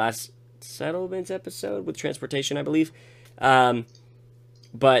in the last settlements episode with transportation, I believe.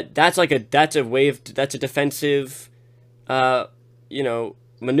 But that's a defensive,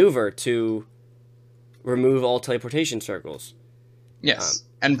 maneuver to remove all teleportation circles. Yes,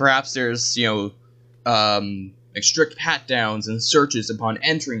 and perhaps there's like strict pat downs and searches upon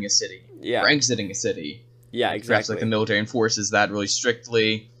entering a city or exiting a city. Yeah, exactly. Perhaps like the military enforces that really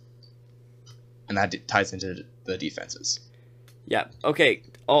strictly, and that ties into the defenses. Yeah. Okay.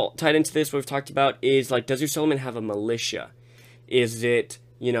 All tied into this, what we've talked about is like, does your settlement have a militia? Is it,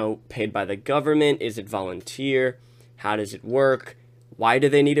 paid by the government? Is it volunteer? How does it work? Why do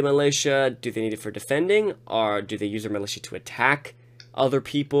they need a militia? Do they need it for defending, or do they use their militia to attack other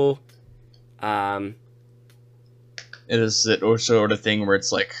people? It is that sort of thing where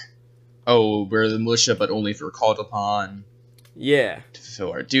it's like, oh, we're the militia, but only if we're called upon. Yeah. To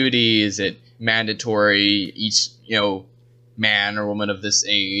fulfill our duty. Is it mandatory? Each man or woman of this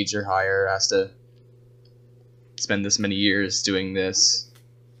age or higher has to spend this many years doing this.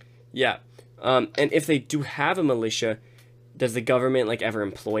 Yeah. And if they do have a militia, does the government like ever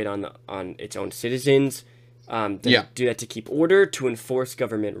employ it on its own citizens? Does it do that to keep order, to enforce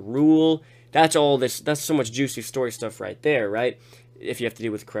government rule? That's so much juicy story stuff right there, right? If you have to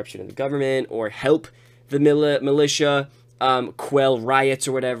deal with corruption in the government or help the militia quell riots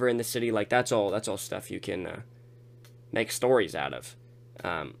or whatever in the city, like that's all stuff you can make stories out of.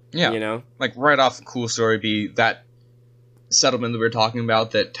 Like right off a cool story would be that settlement that we were talking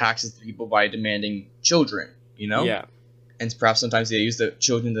about that taxes the people by demanding children, Yeah. And perhaps sometimes they use the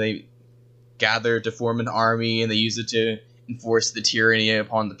children they gather to form an army, and they use it to enforce the tyranny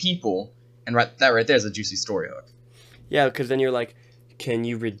upon the people. And that right there is a juicy story hook. Yeah, because then you're like, can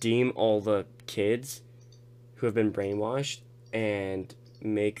you redeem all the kids who have been brainwashed and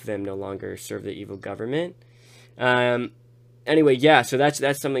make them no longer serve the evil government? Anyway, yeah, so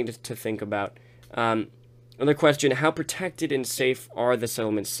that's something to think about. Another question, how protected and safe are the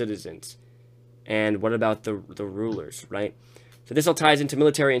settlement citizens? And what about the rulers, right? So this all ties into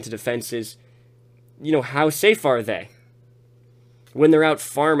military, into defenses. How safe are they? When they're out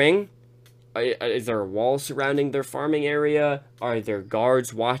farming, is there a wall surrounding their farming area? Are there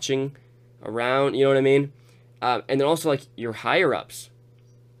guards watching around? You know what I mean? And then also, like, your higher-ups.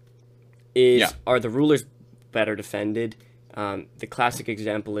 Are the rulers better defended? The classic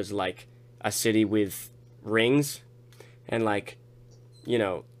example is, like, a city with rings. And, like,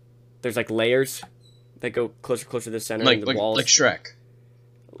 there's, like, layers that go closer to the center and the walls. Like Shrek.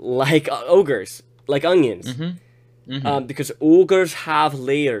 Like ogres. Like onions. Mm-hmm. Mm-hmm. Because ogres have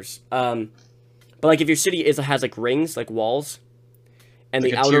layers. But like if your city has like rings, like walls, and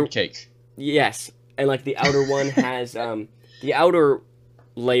like the a outer tiered cake. Yes, and like the outer one has the outer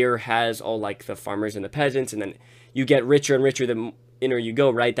layer has all like the farmers and the peasants, and then you get richer and richer the inner you go.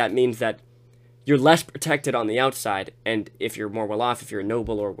 Right, that means that you're less protected on the outside, and if you're more well off, if you're a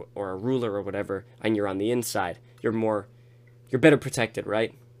noble or a ruler or whatever, and you're on the inside, you're better protected,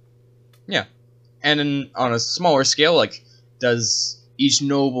 right? Yeah. And on a smaller scale, like, does each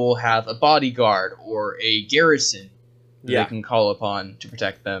noble have a bodyguard or a garrison that they can call upon to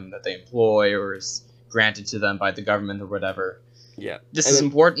protect them, that they employ or is granted to them by the government or whatever? Yeah. This is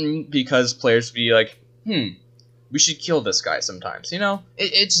important because players be like, we should kill this guy sometimes,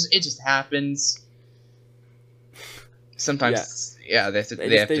 It just happens. Sometimes, they have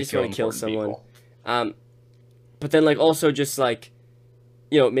to kill someone. People. But then, like, also just, like,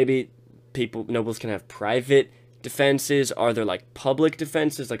 maybe nobles can have private defenses. Are there like public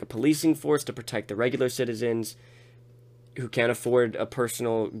defenses, like a policing force to protect the regular citizens who can't afford a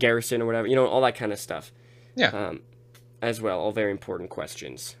personal garrison or whatever, all that kind of stuff. Yeah. As well, all very important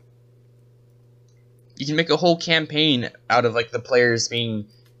questions. You can make a whole campaign out of like the players being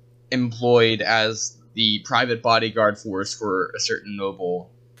employed as the private bodyguard force for a certain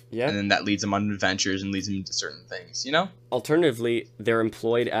noble. Yeah. And then that leads them on adventures and leads them to certain things, Alternatively, they're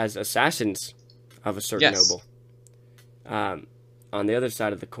employed as assassins of a certain noble. On the other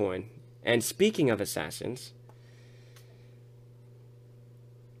side of the coin. And speaking of assassins...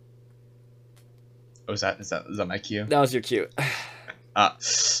 Oh, is that my cue? That was your cue.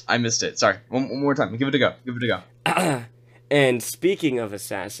 I missed it. Sorry. One more time. Give it a go. And speaking of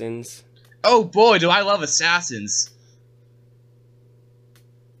assassins... Oh boy, do I love assassins!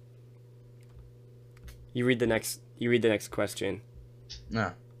 You read the next question.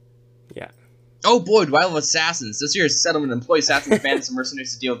 No. Yeah. Oh boy, do I love assassins! This year's settlement employs assassins, bandits, and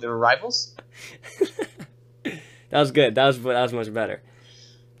mercenaries to deal with their rivals. That was good. That was much better.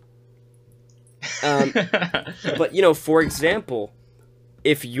 But for example,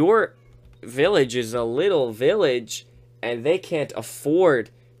 if your village is a little village and they can't afford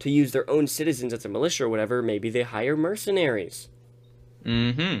to use their own citizens as a militia or whatever, maybe they hire mercenaries.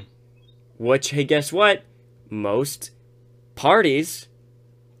 Mm-hmm. Which, hey, guess what? Most parties,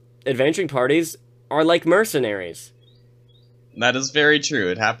 adventuring parties, are like mercenaries. That is very true.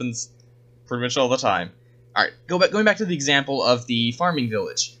 It happens pretty much all the time. All right, going back to the example of the farming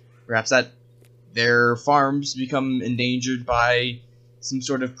village. Perhaps that their farms become endangered by some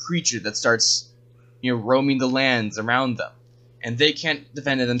sort of creature that starts, roaming the lands around them, and they can't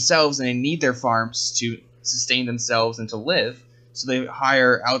defend themselves, and they need their farms to sustain themselves and to live. So they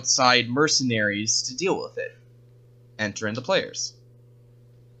hire outside mercenaries to deal with it. Enter in the players.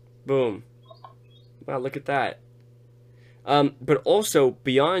 Boom. Wow, look at that. But also,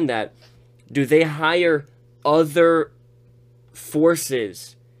 beyond that, do they hire other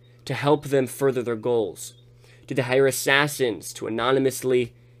forces to help them further their goals? Do they hire assassins to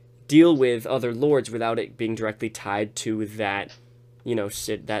anonymously deal with other lords without it being directly tied to that,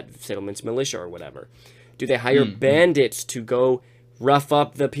 that settlement's militia or whatever? Do they hire bandits to go rough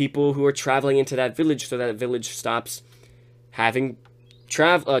up the people who are traveling into that village so that village stops having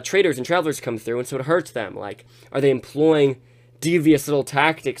traders and travelers come through, and so it hurts them? Like, are they employing devious little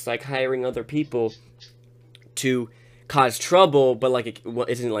tactics like hiring other people to cause trouble, but like it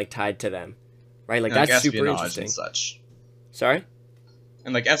isn't like tied to them, right? Like, that's super interesting. And such. Sorry?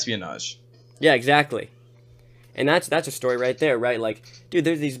 And like espionage. Yeah, exactly. And that's a story right there, right? Like, dude,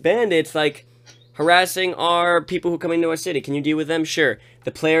 there's these bandits like harassing our people who come into our city. Can you deal with them? Sure.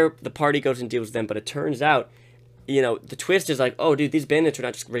 The party goes and deals with them, but it turns out, the twist is like, oh, dude, these bandits are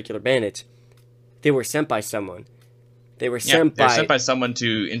not just regular bandits. They were sent by someone. They were sent by someone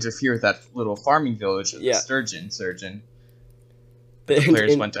to interfere with that little farming village of the surgeon. The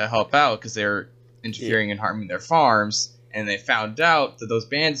players went to help out because they were interfering and harming their farms, and they found out that those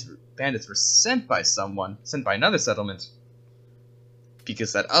bandits were sent by another settlement,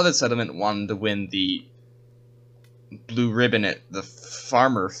 because that other settlement wanted to win the blue ribbon at the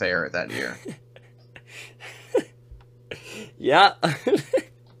farmer fair that year. Yeah.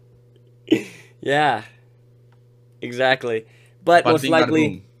 Yeah. Exactly. But most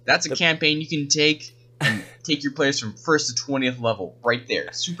likely, that's a campaign you can take and take your players from 1st to 20th level right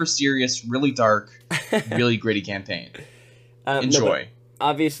there. Super serious, really dark, really gritty campaign. Enjoy. No,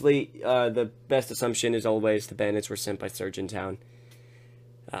 obviously, the best assumption is always the bandits were sent by Surgeon Town.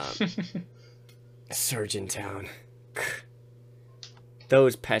 Surgeon Town.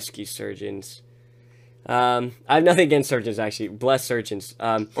 Those pesky surgeons. I have nothing against surgeons, actually. Bless surgeons.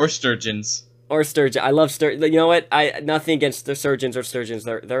 Or sturgeons. Or sturgeon. I love sturgeon. You know what? Nothing against the surgeons or sturgeons.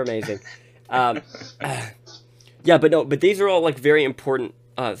 They're amazing. Yeah, but these are all like very important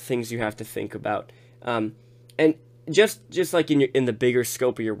things you have to think about. And just like in the bigger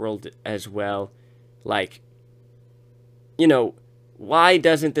scope of your world as well, like, why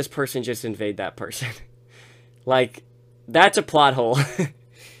doesn't this person just invade that person? Like, that's a plot hole.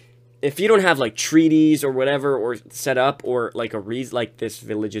 If you don't have like treaties or whatever, or set up, or like a reason, like this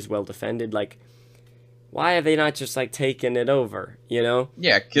village is well defended, like, why have they not just like taken it over? Yeah,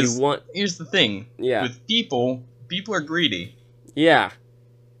 because here's the thing. Yeah, with people are greedy. Yeah.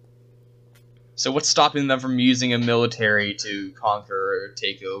 So what's stopping them from using a military to conquer or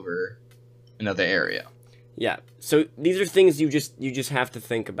take over another area? Yeah. So these are things you just have to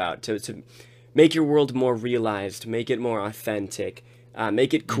think about to make your world more realized, make it more authentic.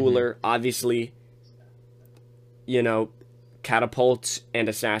 Make it cooler. Obviously, catapults and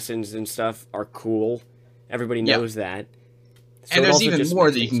assassins and stuff are cool. Everybody knows that. So and there's even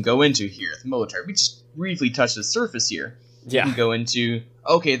more that you can go into here. The military. We just briefly touched the surface here. Yeah. You can go into,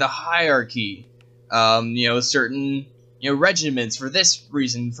 the hierarchy. Certain, regiments for this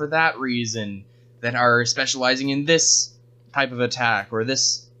reason, for that reason, that are specializing in this type of attack or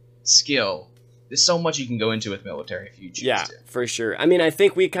this skill. There's so much you can go into with military if you choose to. Yeah, for sure. I mean, I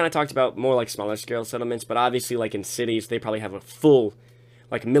think we kind of talked about more like smaller scale settlements, but obviously like in cities, they probably have a full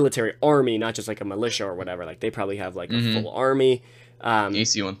like military army, not just like a militia or whatever. Like they probably have like a full army.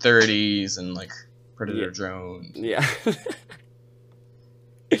 AC-130s and like Predator drones. Yeah.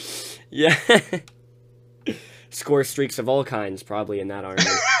 Yeah. Score streaks of all kinds probably in that army.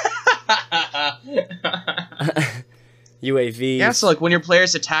 UAVs. Yeah, so like when your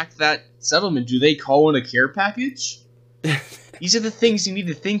players attack that settlement, do they call in a care package? These are the things you need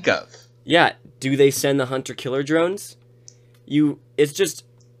to think of. Yeah, do they send the hunter-killer drones? It's just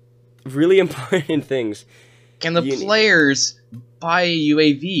really important things. Can the players buy a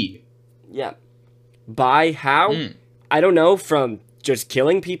UAV? Yeah. Buy how? I don't know, from just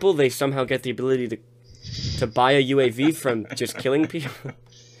killing people, they somehow get the ability to buy a UAV from just killing people.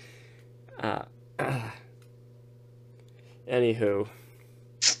 Anywho.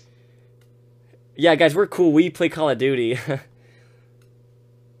 Yeah, guys, we're cool. We play Call of Duty.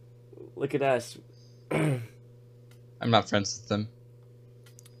 Look at us. I'm not friends with them.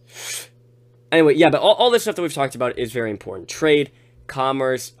 Anyway, yeah, but all this stuff that we've talked about is very important. Trade,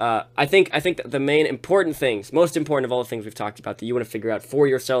 commerce. I think that the main important things, most important of all the things we've talked about that you want to figure out for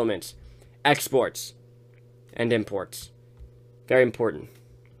your settlements, exports and imports. Very important.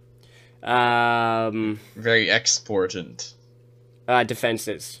 Very exportant.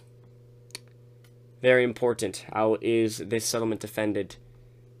 Defenses. Very important. How is this settlement defended?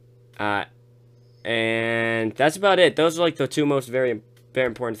 And that's about it. Those are like the two most very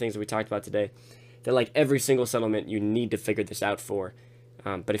important things that we talked about today. That like every single settlement you need to figure this out for.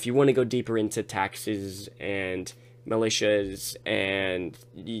 But if you want to go deeper into taxes and militias and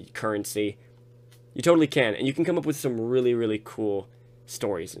currency, you totally can. And you can come up with some really, really cool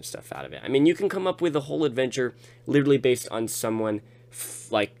stories and stuff out of it. I mean, you can come up with a whole adventure literally based on someone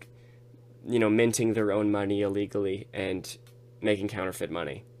like, you know, minting their own money illegally and making counterfeit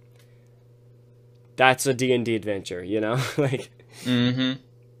money. That's a D&D adventure, you know? Like, you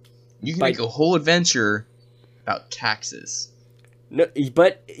can make a whole adventure about taxes. No,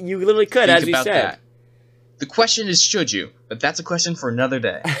 but you literally could, as you said. That. The question is, should you? But that's a question for another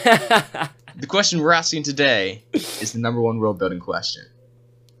day. The question we're asking today is the #1 world building question.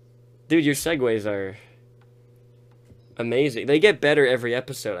 Dude, your segues are amazing. They get better every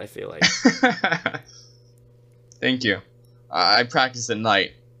episode, I feel like. Thank you. I practice at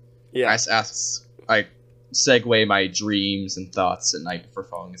night. Yeah. I segue my dreams and thoughts at night before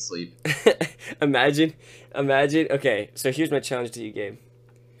falling asleep. Imagine. Okay, so here's my challenge to you, Gabe.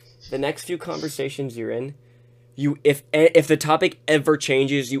 The next few conversations you're in, if the topic ever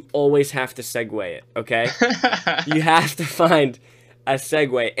changes, you always have to segue it, okay? You have to find a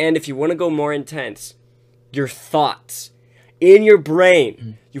segue. And if you want to go more intense, your thoughts in your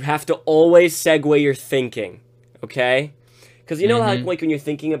brain, you have to always segue your thinking, okay? Because you know how like when you're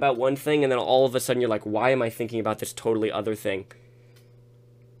thinking about one thing and then all of a sudden you're like, why am I thinking about this totally other thing?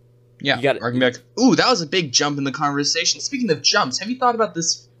 Yeah, or I can be like, ooh, that was a big jump in the conversation. Speaking of jumps, have you thought about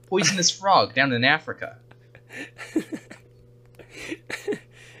this poisonous frog down in Africa?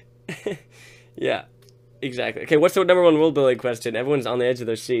 Yeah, exactly. Okay, what's the #1 world building question? Everyone's on the edge of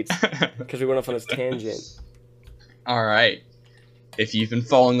their seats because we went off on this tangent. All right. If you've been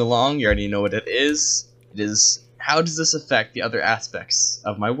following along, you already know what it is. It is, how does this affect the other aspects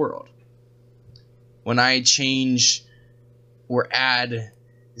of my world? When I change or add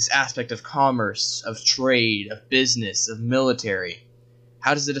this aspect of commerce, of trade, of business, of military,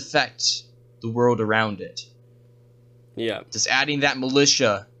 how does it affect the world around it? Yeah. Does adding that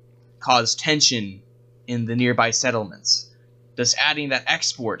militia cause tension in the nearby settlements? Does adding that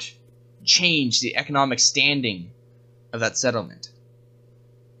export change the economic standing of that settlement?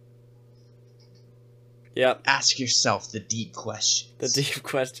 Yeah. Ask yourself the deep questions. The deep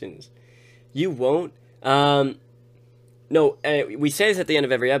questions. You won't. No, we say this at the end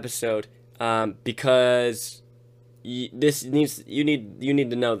of every episode because you need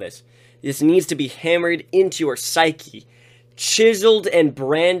to know this. This needs to be hammered into your psyche, chiseled and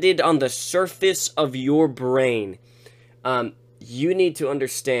branded on the surface of your brain. You need to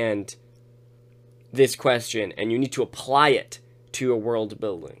understand this question, and you need to apply it to your world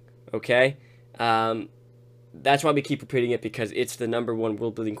building, okay? That's why we keep repeating it, because it's the #1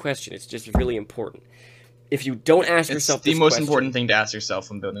 world building question. It's just really important. If you don't ask yourself this question... It's the most important thing to ask yourself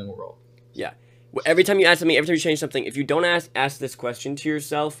when building a world. Yeah. Every time you ask something, every time you change something, if you don't ask this question to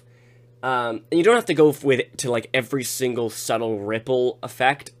yourself, and you don't have to go with it to like every single subtle ripple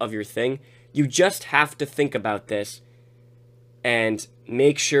effect of your thing, you just have to think about this and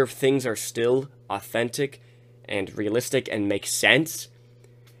make sure things are still authentic and realistic and make sense.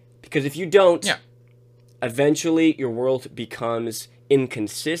 Because if you don't, eventually your world becomes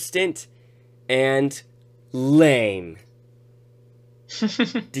inconsistent and lame.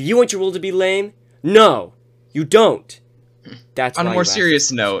 Do you want your world to be lame? No, you don't. That's on why a more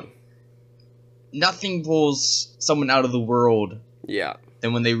serious note, nothing pulls someone out of the world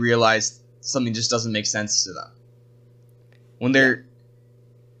than when they realize something just doesn't make sense to them. When they're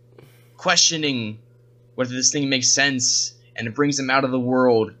questioning whether this thing makes sense and it brings them out of the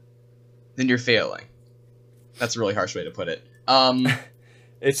world, then you're failing. That's a really harsh way to put it.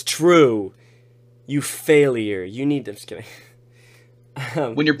 It's true. You failure. You need... I'm just kidding.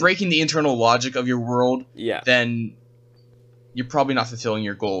 When you're breaking the internal logic of your world, then you're probably not fulfilling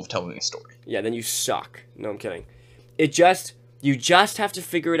your goal of telling a story. Yeah, then you suck. No, I'm kidding. You just have to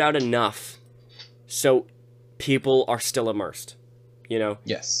figure it out enough so people are still immersed. You know?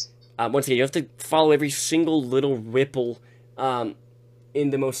 Yes. Once again, you have to follow every single little ripple in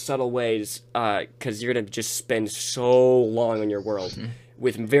the most subtle ways, because you're going to just spend so long on your world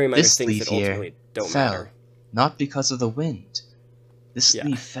with very minor things that ultimately don't matter. Not because of the wind, This Yeah.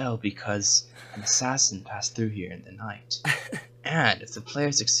 leaf fell because an assassin passed through here in the night. And if the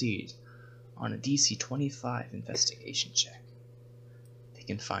players succeed on a DC 25 investigation check, they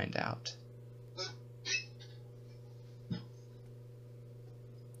can find out.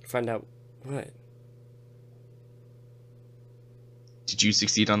 Find out what? Did you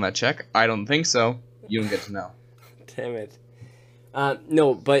succeed on that check? I don't think so. You don't get to know. Damn it.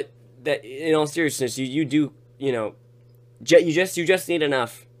 No, but that in all seriousness, you do, you know, you just need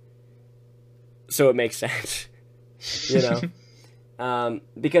enough so it makes sense. You know?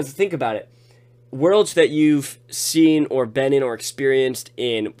 Because think about it. Worlds that you've seen or been in or experienced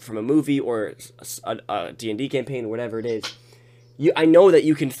in from a movie or a D&D campaign or whatever it is, I know that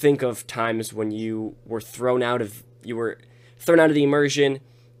you can think of times when you were thrown out of the immersion.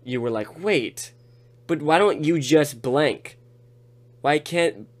 You were like, wait, but why don't you just blank? Why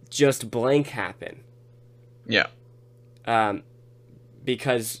can't just blank happen? Yeah.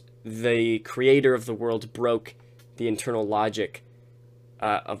 Because the creator of the world broke the internal logic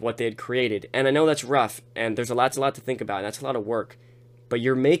of what they had created. And I know that's rough, and there's a lot to think about, and that's a lot of work. But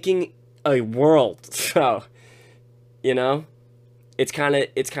you're making a world, so, you know, it's kind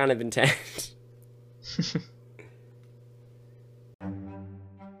of intense.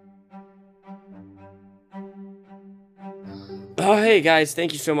 Oh, hey guys,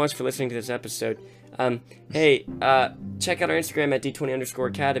 thank you so much for listening to this episode. Hey, check out our Instagram at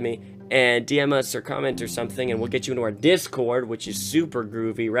D20_Academy and DM us or comment or something, and we'll get you into our Discord, which is super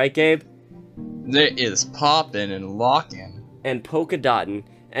groovy, right, Gabe? There is poppin' and lockin'. And polka dotting.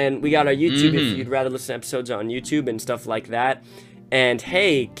 And we got our YouTube if you'd rather listen to episodes on YouTube and stuff like that. And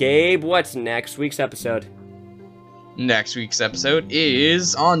hey, Gabe, what's next week's episode? Next week's episode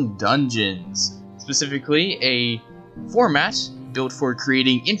is on dungeons. Specifically, a format built for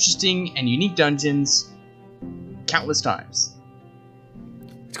creating interesting and unique dungeons countless times.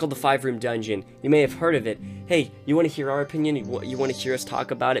 It's called the 5-Room Dungeon. You may have heard of it. Hey, you want to hear our opinion? You want to hear us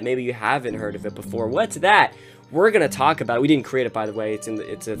talk about it? Maybe you haven't heard of it before. What's that? We're going to talk about it. We didn't create it, by the way. It's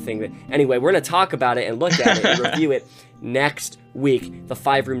a thing that... Anyway, we're going to talk about it and look at it and review it next week. The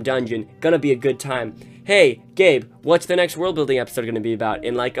 5-Room Dungeon. Gonna be a good time. Hey, Gabe, what's the next world building episode going to be about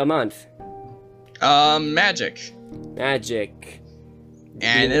in like a month? Magic. Magic.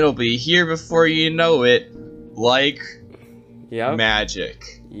 And it'll be here before you know it. Like... Yep.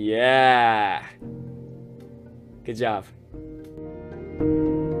 Magic. Yeah. Good job.